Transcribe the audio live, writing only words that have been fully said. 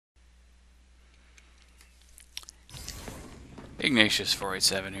Ignatius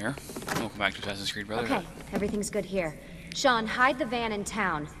 487 here. Welcome back to Assassin's Creed Brotherhood. Okay, everything's good here. Sean, hide the van in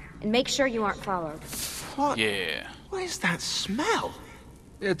town, and make sure you aren't followed. What? Yeah. What is that smell?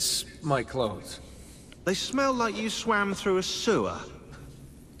 It's my clothes. They smell like you swam through a sewer.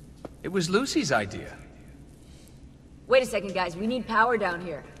 It was Lucy's idea. Wait a second, guys. We need power down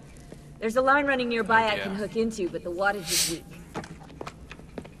here. There's a line running nearby I Yeah. can hook into, but the wattage is weak.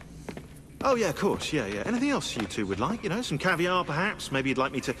 Oh, yeah, of course, yeah. Anything else you two would like? You know, some caviar, perhaps? Maybe you'd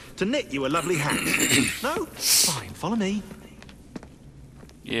like me to knit you a lovely hat. No? Fine, follow me.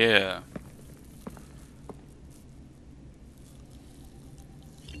 Yeah.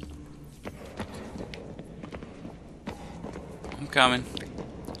 I'm coming.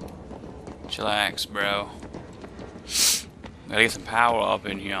 Chillax, bro. Gotta get some power up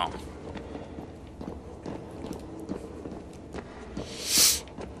in here.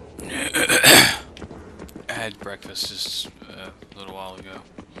 I had breakfast just a little while ago.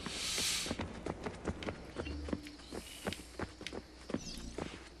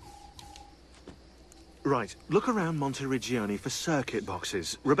 Right, look around Monteriggioni for circuit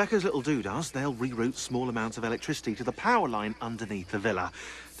boxes. Rebecca's little doodahs, they'll reroute small amounts of electricity to the power line underneath the villa.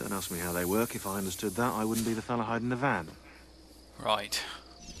 Don't ask me how they work. If I understood that, I wouldn't be the fella hiding the van. Right.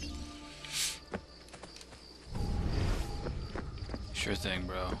 Sure thing,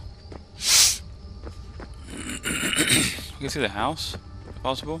 bro. Go through the house, if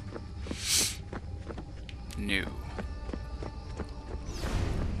possible. No.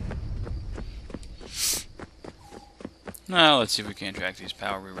 Now let's see if we can track these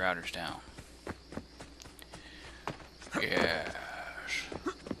power rerouters down. Yes.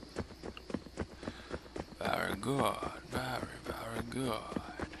 Very good. Very good.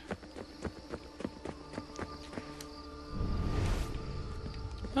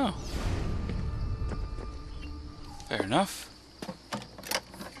 Oh. Fair enough.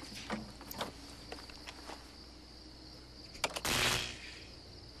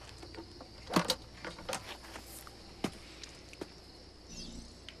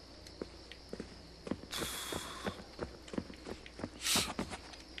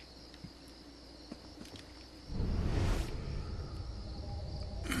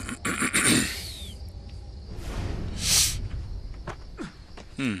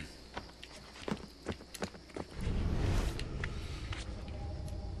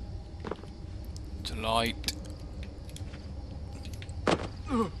 To light.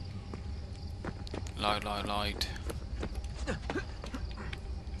 Light. Did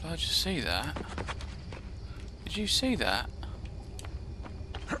I just see that? Did you see that?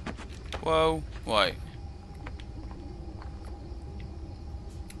 Whoa, wait.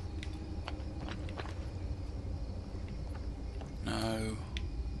 No.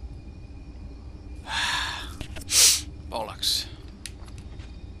 Bollocks.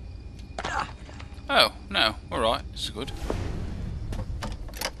 Oh, no, alright, this is good.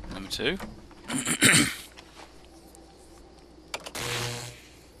 Number 2.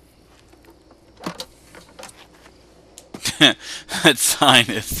 That sign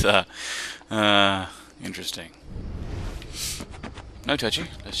is, interesting. No touchy,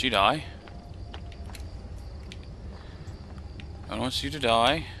 lest you die. I don't want you to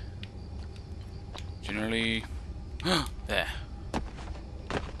die. Generally... there.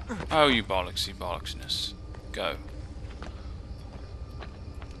 Oh, you bollocksy bollocksness. Go.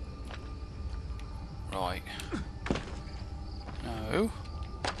 Right. No.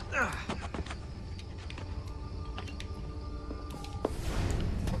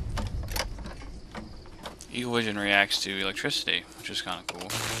 Eagle Vision reacts to electricity, which is kind of cool.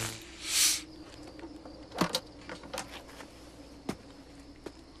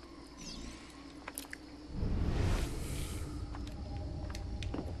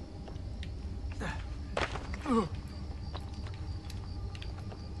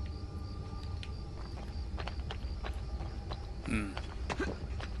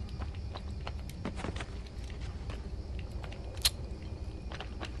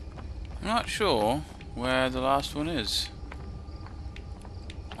 I'm not sure where the last one is,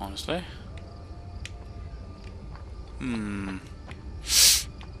 honestly.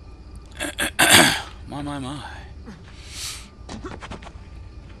 My.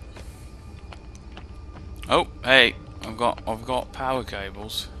 Oh, hey, I've got power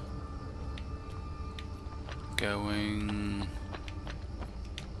cables going.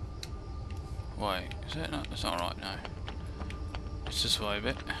 Wait, is it not? That's not right now. It's this way a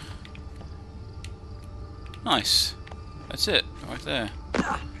bit. Nice. That's it, right there.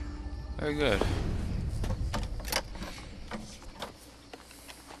 Very good.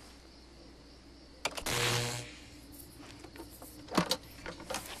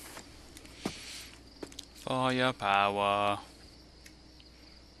 For your power.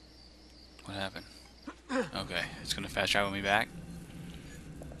 What happened? Okay, it's gonna fast travel me back.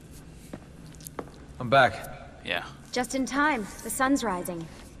 I'm back. Yeah. Just in time. The sun's rising.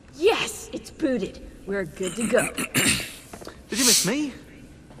 Yes, it's booted. We're good to go. Did you miss me?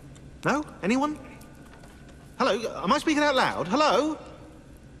 No? Anyone? Hello? Am I speaking out loud? Hello?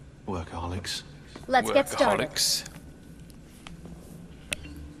 Workaholics. Let's get started. Workaholics.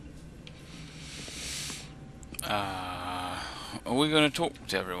 Are we gonna talk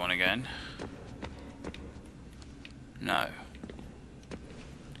to everyone again? No.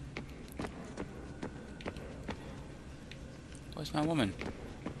 Where's my woman?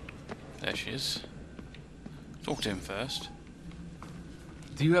 There she is. Talk to him first.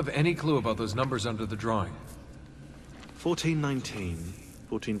 Do you have any clue about those numbers under the drawing? 1419,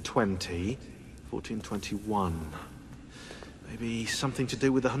 1420, 1421. Maybe something to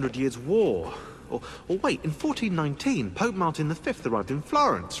do with the 100 Years' War. Or wait, in 1419, Pope Martin V arrived in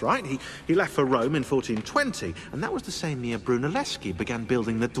Florence, right? He left for Rome in 1420, and that was the same year Brunelleschi began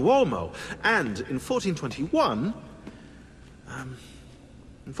building the Duomo. And in 1421... in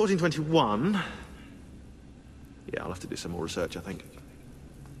 1421... Yeah, I'll have to do some more research, I think.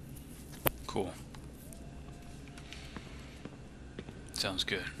 Cool. Sounds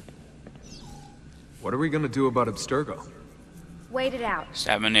good. What are we gonna do about Abstergo? Wait it out.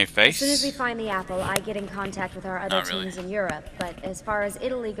 Stab him in their As face. soon as we find the apple, I get in contact with our other Not really. teams in Europe. But as far as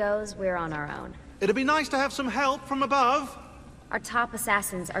Italy goes, we're on our own. It'd be nice to have some help from above. Our top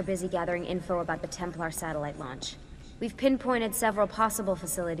assassins are busy gathering info about the Templar satellite launch. We've pinpointed several possible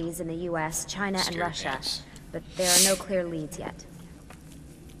facilities in the US, China, and Scary Russia. pants. But there are no clear leads yet.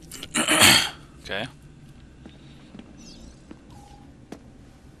 Okay.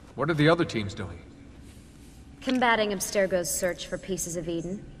 What are the other teams doing? Combating Abstergo's search for pieces of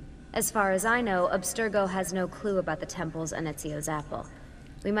Eden. As far as I know, Abstergo has no clue about the temples and Ezio's apple.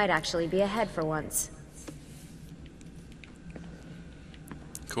 We might actually be ahead for once.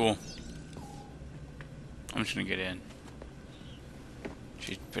 Cool. I'm just gonna get in.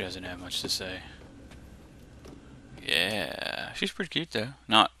 She doesn't have much to say. Yeah, she's pretty cute though.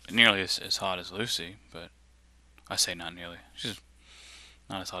 Not nearly as hot as Lucy, but I say not nearly. She's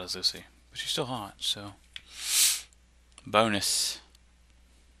not as hot as Lucy, but she's still hot, so bonus.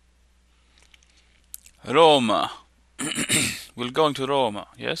 Roma. We're going to Roma,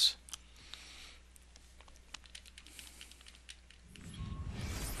 yes?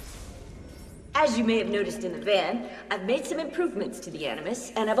 As you may have noticed in the van, I've made some improvements to the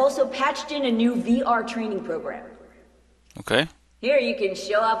Animus, and I've also patched in a new VR training program. Okay. Here you can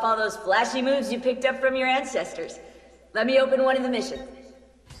show off all those flashy moves you picked up from your ancestors. Let me open one of the missions.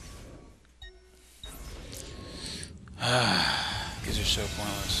 These are so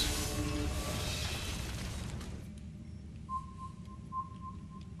pointless.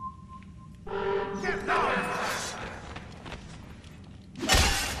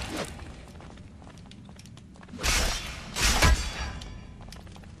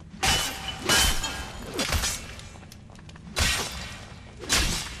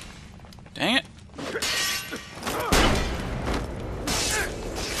 Dang it.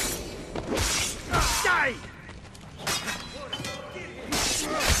 Die!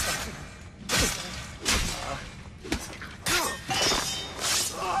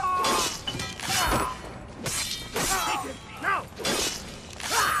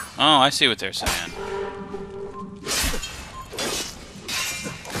 Oh, I see what they're saying.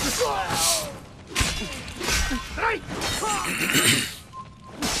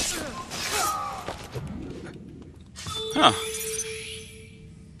 Huh.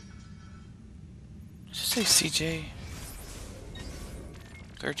 Just say CJ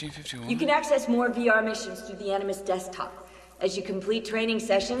 1351. You can access more VR missions through the Animus desktop. As you complete training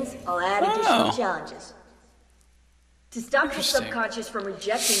sessions, I'll add additional challenges. To stop the Interesting. subconscious from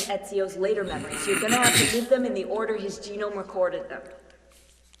rejecting Ezio's later memories, you're gonna have to live them in the order his genome recorded them.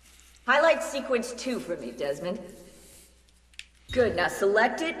 Highlight sequence 2 for me, Desmond. Good, now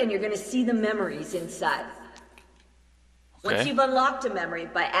select it and you're gonna see the memories inside. Once Okay. you've unlocked a memory,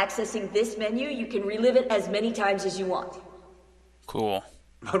 by accessing this menu, you can relive it as many times as you want. Cool.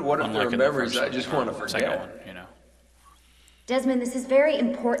 But what if there Unlike are in the memories first I just one, want to second forget? one, you know. Desmond, this is very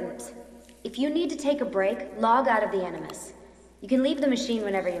important. If you need to take a break, log out of the Animus. You can leave the machine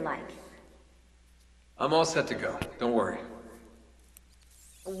whenever you like. I'm all set to go. Don't worry.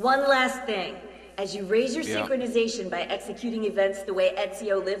 One last thing. As you raise your Yeah. synchronization by executing events the way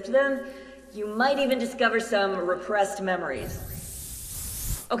Ezio lived them, you might even discover some repressed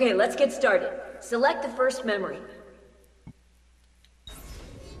memories. Okay, let's get started. Select the first memory.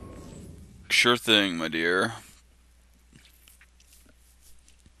 Sure thing, my dear.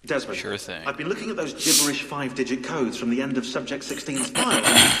 Desmond, Sure thing. I've been looking at those gibberish 5-digit codes from the end of Subject 16's file,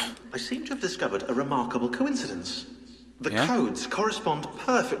 and I seem to have discovered a remarkable coincidence. The codes correspond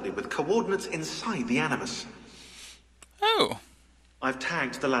perfectly with coordinates inside the Animus. Oh. I've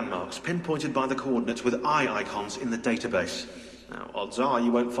tagged the landmarks, pinpointed by the coordinates with eye icons in the database. Now, odds are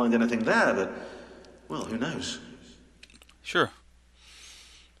you won't find anything there, but, well, who knows? Sure.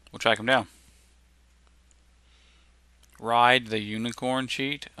 We'll track him down. Ride the unicorn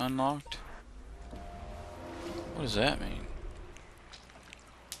cheat unlocked? What does that mean?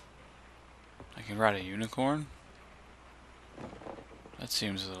 I can ride a unicorn? That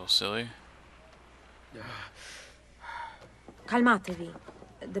seems a little silly. Calmatevi.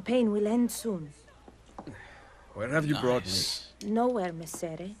 The pain will end soon. Where have you brought me? Nowhere,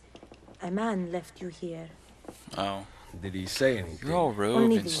 Messere. A man left you here. Oh. Did he say anything? You're all robed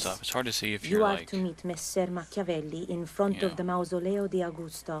Only and this. stuff. It's hard to see if You you're are like... to meet Messer Machiavelli in front of the Mausoleo di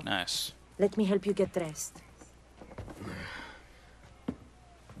Augusto. Nice. Let me help you get dressed.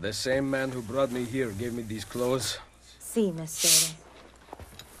 The same man who brought me here gave me these clothes? Si, Messere.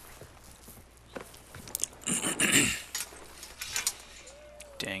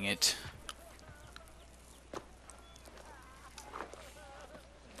 Dang it.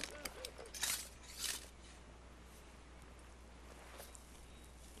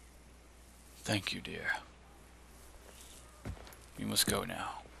 Thank you, dear. You must go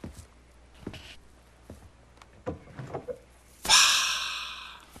now.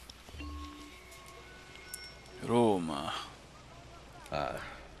 Roma.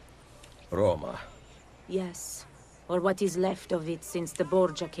 Roma. Yes. Or what is left of it since the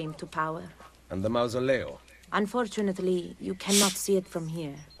Borgia came to power. And the Mausoleo? Unfortunately, you cannot see it from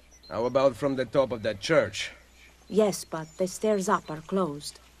here. How about from the top of that church? Yes, but the stairs up are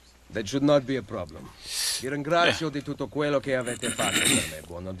closed. That should not be a problem. Vi ringrazio di tutto quello che avete fatto per me,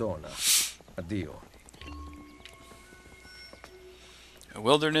 buona donna. Addio. A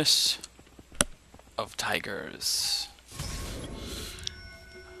wilderness of tigers.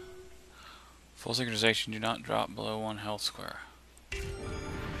 Full synchronization, do not drop below 1 health square.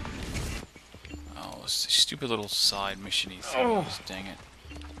 Oh, it's a stupid little side mission-y thing. Dang it.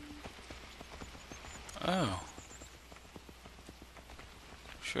 Oh.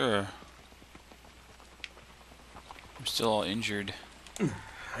 Sure. I'm still all injured.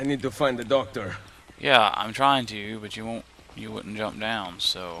 I need to find the doctor. Yeah, I'm trying to, but you wouldn't jump down,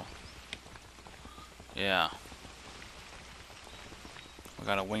 so... Yeah. We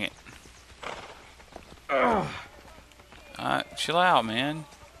gotta wing it. Chill out, man.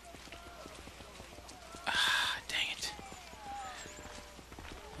 Ah, dang it.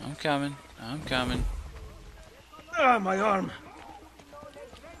 I'm coming. I'm coming. Ah, my arm.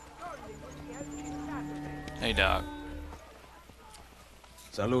 Hey, dog.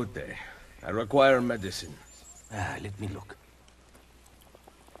 Salute. I require medicine. Let me look.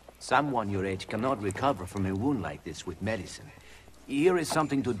 Someone your age cannot recover from a wound like this with medicine. Here is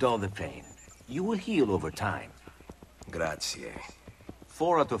something to dull the pain. You will heal over time. Grazie.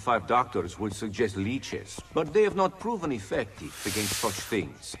 4 out of 5 doctors would suggest leeches, but they have not proven effective against such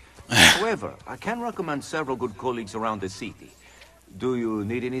things. However, I can recommend several good colleagues around the city. Do you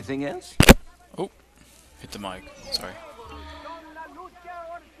need anything else? Oh, hit the mic. Sorry.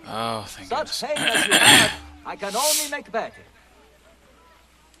 Oh, thank goodness. Such pain as you have, I can only make better.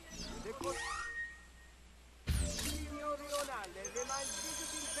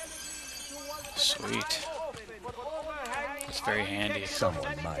 Sweet. That's very handy.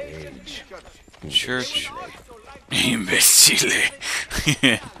 Someone my age. Church. Imbecile.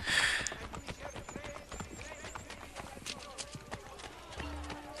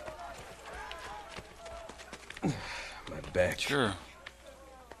 My back. Sure.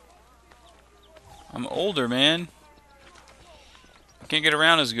 I'm older, man. I can't get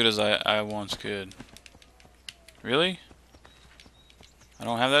around as good as I once could. Really? I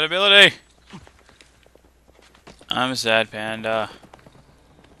don't have that ability. I'm a sad panda.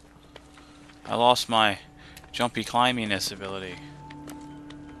 I lost my jumpy climbiness ability.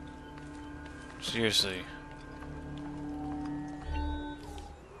 Seriously.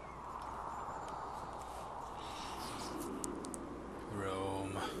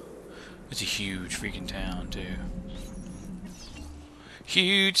 Rome. It's a huge freaking town, too.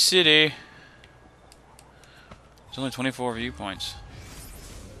 Huge city. There's only 24 viewpoints.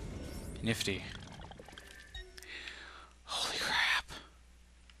 Nifty. Holy crap.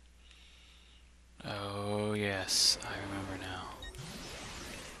 Oh, yes. I remember now.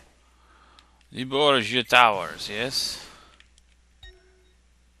 The Borgia Towers, yes?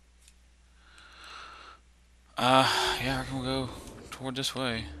 Yeah, we're gonna go toward this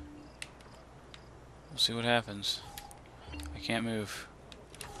way. We'll see what happens. I can't move.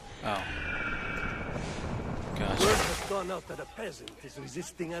 Oh. Gosh. Word has gone out that a peasant is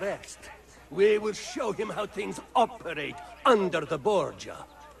resisting arrest. We will show him how things operate under the Borgia.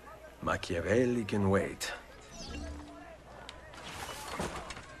 Machiavelli can wait.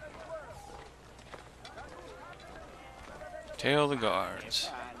 Tail the guards.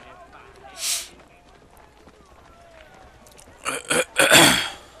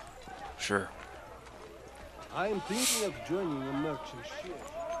 Sure. I am thinking of joining a merchant ship.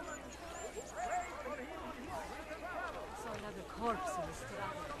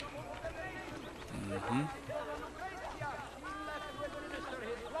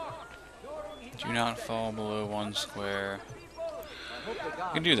 Do not fall below 1 square.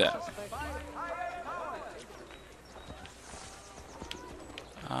 You can do that.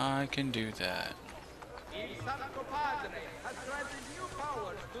 I can do that.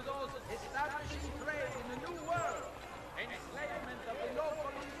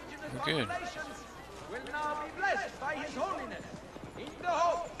 We're good.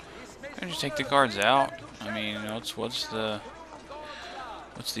 I just take the guards out. I mean, you know, what's the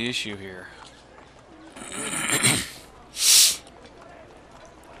issue here?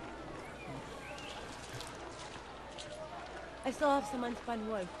 I still have some unspan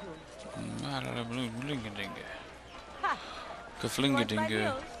too.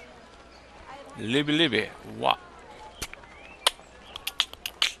 Kaflingadinga. Libby libby. What?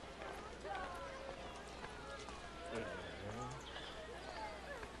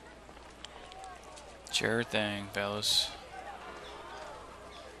 Sure thing, fellas.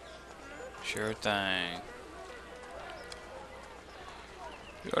 Sure thing.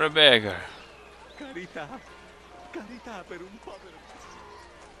 You're a beggar. Carità. Carità per un povero.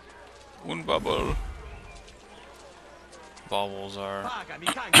 Un bubble. Bubbles are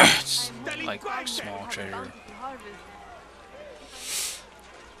like small treasure.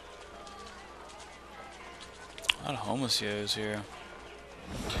 A lot of homeless yos here.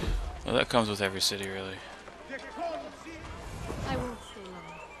 Well, that comes with every city, really. I won't stay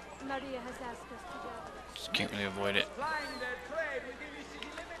long. Maria has asked us to gather. Just can't really avoid it.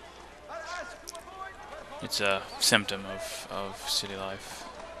 It's a symptom of city life.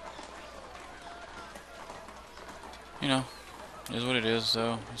 You know, it is what it is,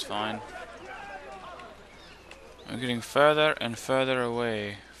 though. It's fine. I'm getting further and further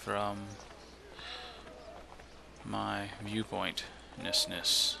away from my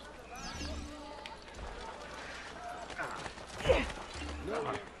viewpoint-ness.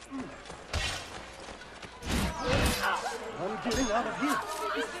 I'm getting out of here.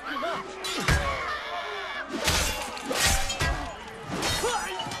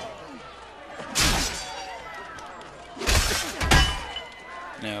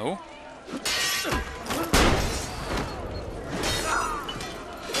 No.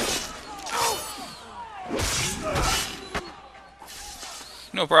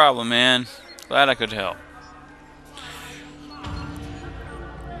 No problem, man. Glad I could help.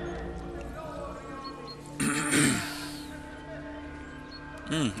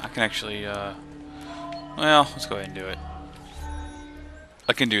 I can actually, well, let's go ahead and do it.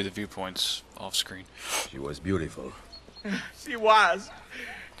 I can do the viewpoints off screen. She was beautiful. She was,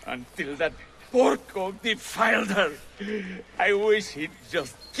 until that porco defiled her. I wish he'd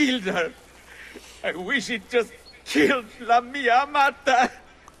just killed her. I wish he'd just killed La Mia Amata.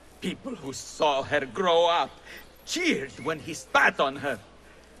 People who saw her grow up cheered when he spat on her.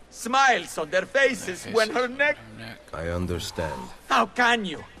 Smiles on their faces when her neck... I understand. How can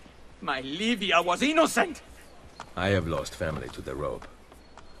you? My Livia was innocent. I have lost family to the rope.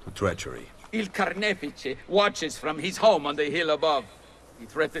 To treachery. Il Carnefice watches from his home on the hill above. He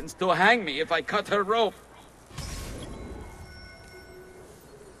threatens to hang me if I cut her rope.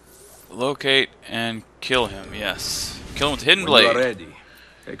 Locate and kill him, yes. Kill him with hidden When you are blade. ready,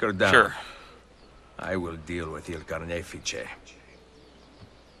 take her down. Sure. I will deal with Il Carnefice.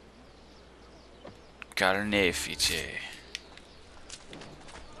 Carnefice.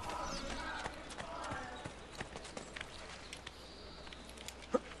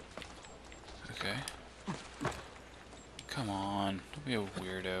 Okay. Come on, don't be a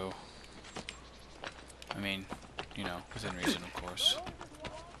weirdo. I mean, you know, within reason, of course.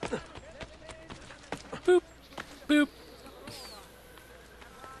 Boop, boop.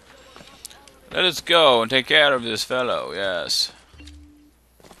 Let us go and take care of this fellow, yes.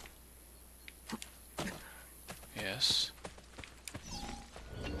 Yes.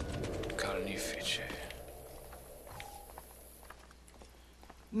 Carnefice.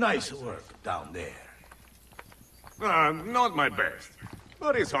 Nice work down there. Not my best.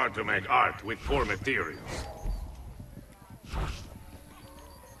 But it's hard to make art with poor materials.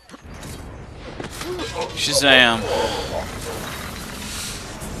 Shazam.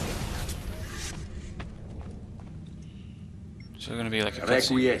 So gonna be like a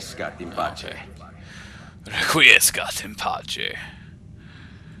Requiescat in pace. Okay. Requiescat in pace.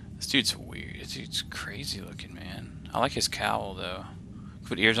 This dude's weird. This dude's crazy looking, man. I like his cowl though.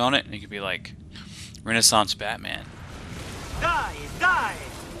 Put ears on it and he could be like Renaissance Batman. Die! Die!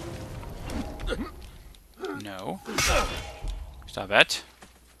 No. Stop that.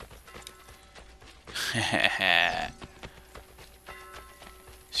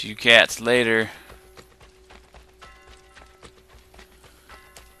 See you cats later.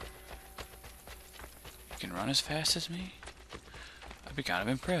 You can run as fast as me? I'd be kind of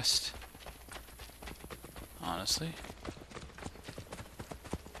impressed. Honestly.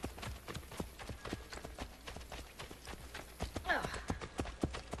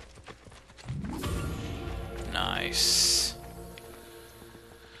 Nice.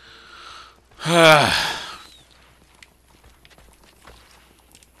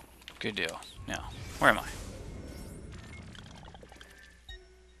 Good deal. Now, where am I?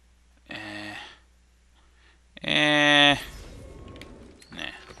 Nah.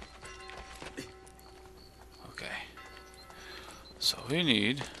 Okay. So we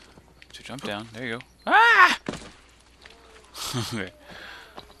need to jump down. There you go. Ah! Okay.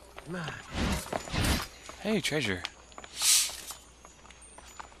 Hey, treasure.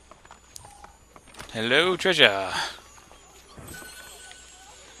 Hello, treasure.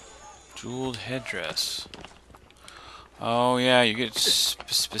 Jeweled headdress. Oh yeah, you get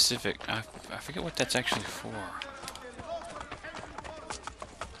specific. I forget what that's actually for.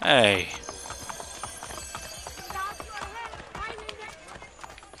 Hey.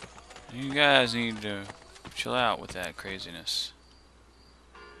 You guys need to chill out with that craziness.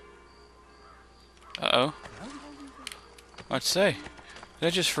 Uh-oh. What'd it say? Did I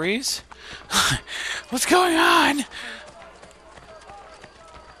just freeze? What's going on?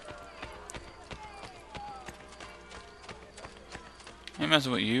 I ain't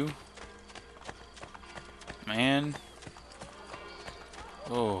messing with you. Man.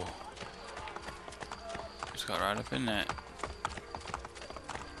 Oh. Just got right up in that.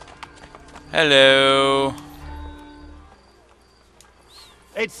 Hello.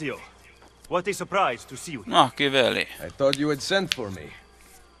 Ezio, what a surprise to see you here. Machiavelli. I thought you had sent for me.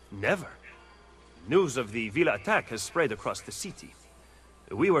 Never. News of the Villa attack has spread across the city.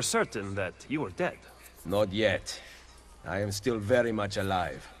 We were certain that you were dead. Not yet. I am still very much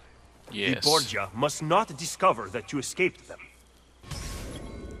alive. Yes. The Borgia must not discover that you escaped them.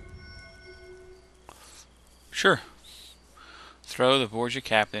 Sure. Throw the Borgia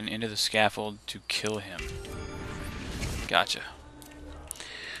captain into the scaffold to kill him. Gotcha.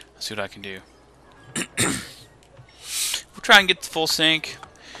 Let's see what I can do. We'll try and get the full sync.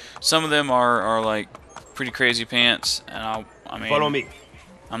 Some of them are like pretty crazy pants, and I mean, follow me.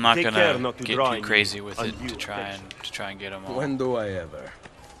 I'm not Take gonna care not to get draw too crazy with it undue to try and get them all. When do I ever?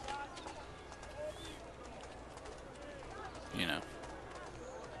 You know,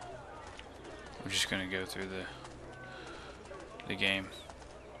 we're just gonna go through the game.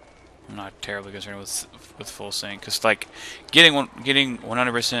 I'm not terribly concerned with full sync, because like getting 100%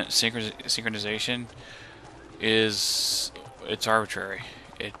 synchronization it's arbitrary.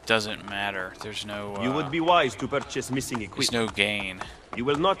 It doesn't matter. There's no. You would be wise to purchase missing equipment. There's no gain. You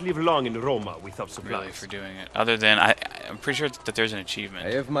will not live long in Roma without supplies. Really, for doing it. Other than I'm pretty sure that there's an achievement.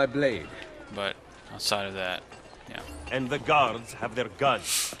 I have my blade. But outside of that, yeah. And the guards have their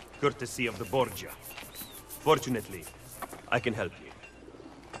guns, courtesy of the Borgia. Fortunately, I can help you.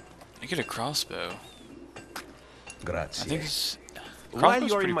 I get a crossbow. Grazie. I think it's While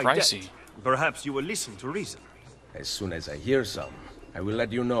you're pretty in my pricey. debt, perhaps you will listen to reason. As soon as I hear some, I will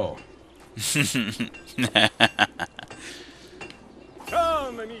let you know.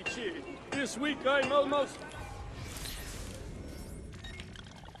 Come, amici. This week I'm almost...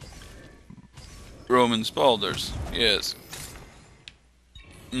 Roman Spalders, yes.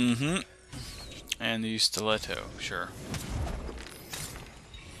 Mm-hmm. And the stiletto, sure.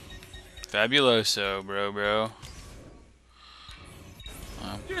 Fabuloso, bro.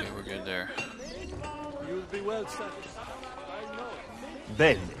 Okay, we're good there. You'll be well satisfied, I know.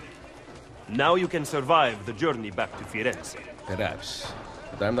 Then, now you can survive the journey back to Firenze. Perhaps.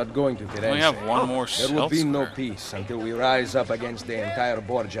 But I'm not going to Firenze. We only have one more There will be no square. peace until we rise up against the entire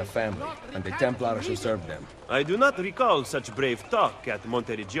Borgia family, and the Templars who serve them. I do not recall such brave talk at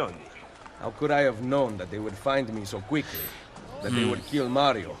Monteriggioni. How could I have known that they would find me so quickly? That they would kill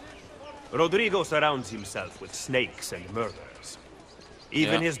Mario? Rodrigo surrounds himself with snakes and murderers.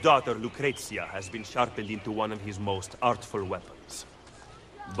 Even his daughter Lucrezia has been sharpened into one of his most artful weapons.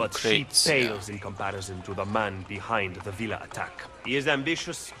 But she pales in comparison to the man behind the villa attack. He is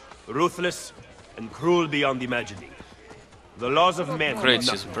ambitious, ruthless, and cruel beyond imagining. The laws of men.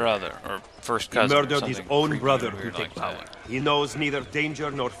 Lucrezia's brother, or first cousin. He murdered his own brother to weird take like power. that. He knows neither danger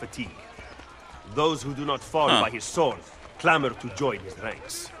nor fatigue. Those who do not fall by his sword clamor to join his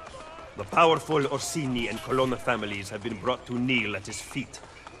ranks. The powerful Orsini and Colonna families have been brought to kneel at his feet,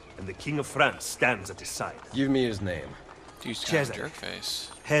 and the King of France stands at his side. Give me his name. Dude's kind of a Cesare, jerk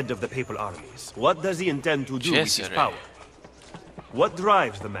face. head of the papal armies. What does he intend to do with his Cesare. power? What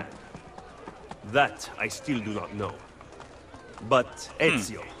drives the man? That I still do not know. But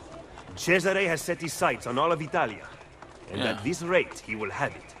Ezio, Cesare has set his sights on all of Italia, and at this rate he will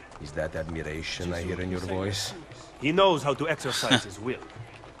have it. Is that admiration I hear in your voice? He knows how to exercise his will.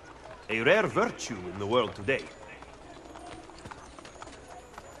 A rare virtue in the world today.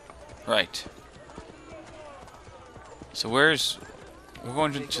 Right. So we're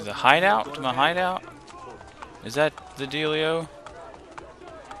going to the hideout? To my hideout? Is that the dealio?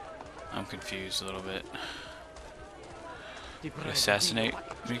 I'm confused a little bit. Assassinate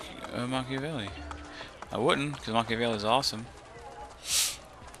Machiavelli. I wouldn't, because Machiavelli is awesome.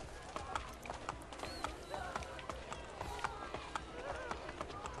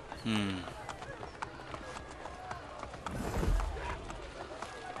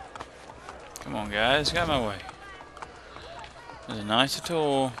 Come on, guys, get out of my way. There's a nice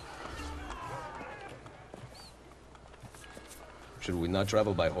tool. Should we not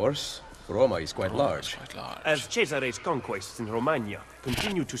travel by horse? Roma is quite large. As Cesare's conquests in Romagna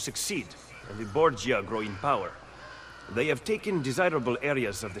continue to succeed, and the Borgia grow in power, they have taken desirable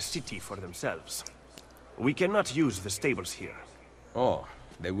areas of the city for themselves. We cannot use the stables here. Oh,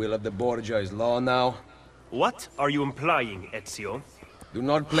 the will of the Borgia is law now? What are you implying, Ezio? Do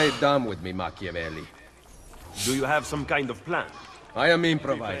not play dumb with me, Machiavelli. Do you have some kind of plan? I am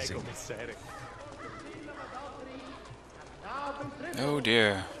improvising. Oh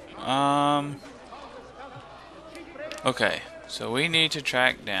dear. Okay, so we need to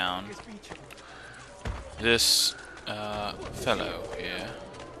track down this fellow here.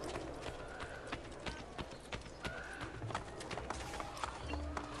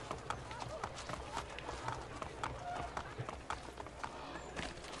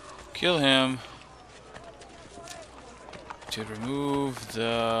 Kill him to remove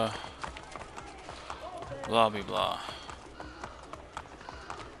the blah blah blah.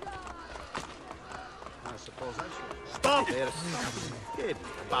 Stop! There's something hidden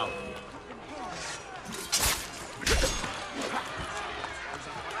about me.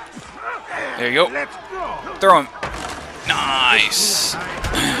 There you go. Let's go! Throw him. Nice.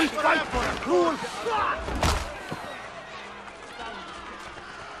 We fight for a cool spot!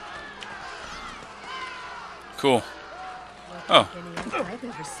 Cool. Oh.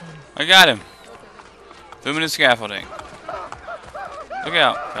 I got him. Luminous scaffolding. Look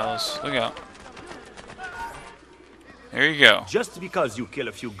out, fellas. Look out. There you go. Just because you kill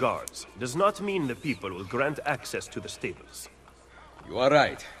a few guards does not mean the people will grant access to the stables. You are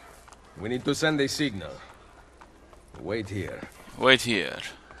right. We need to send a signal. Wait here. Wait here.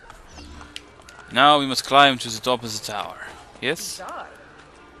 Now we must climb to the top of the tower. Yes?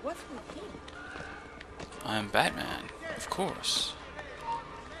 What's with him? I am Batman, of course.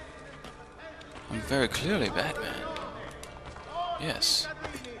 I'm very clearly Batman. Yes.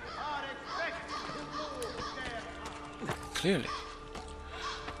 Clearly.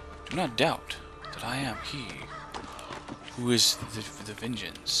 Do not doubt that I am he who is the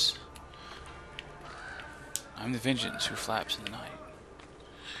vengeance. I'm the vengeance who flaps in the night.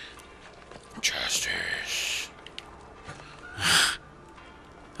 Justice.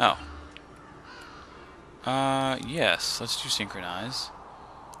 Oh. Yes, let's do synchronize.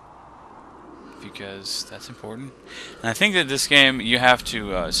 Because that's important. And I think that this game, you have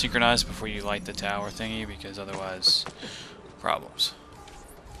to synchronize before you light the tower thingy, because otherwise, problems.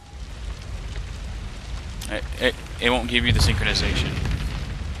 It won't give you the synchronization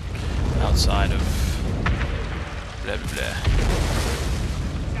outside of blah blah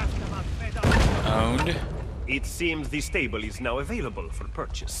blah. Owned. It seems the stable is now available for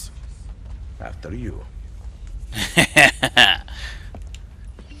purchase. After you.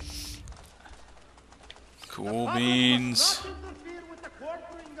 Cool beans.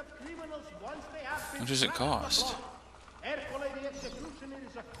 What does it cost?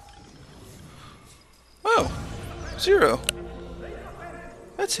 Oh, 0.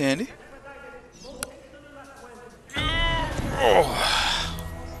 That's handy. Oh.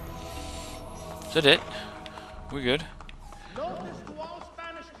 Is that it? We good?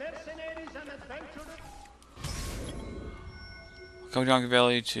 Come down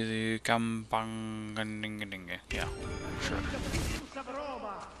Valley to the Kampanganingandinga. Yeah, sure.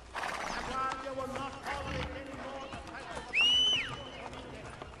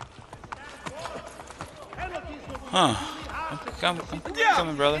 Huh. I'm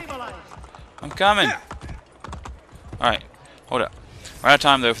coming, brother. I'm coming. Alright, hold up. We're out of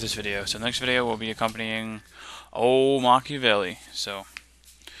time, though, for this video. So the next video will be accompanying old Machiavelli. So,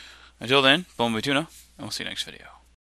 until then, buon fortuna, and we'll see you next video.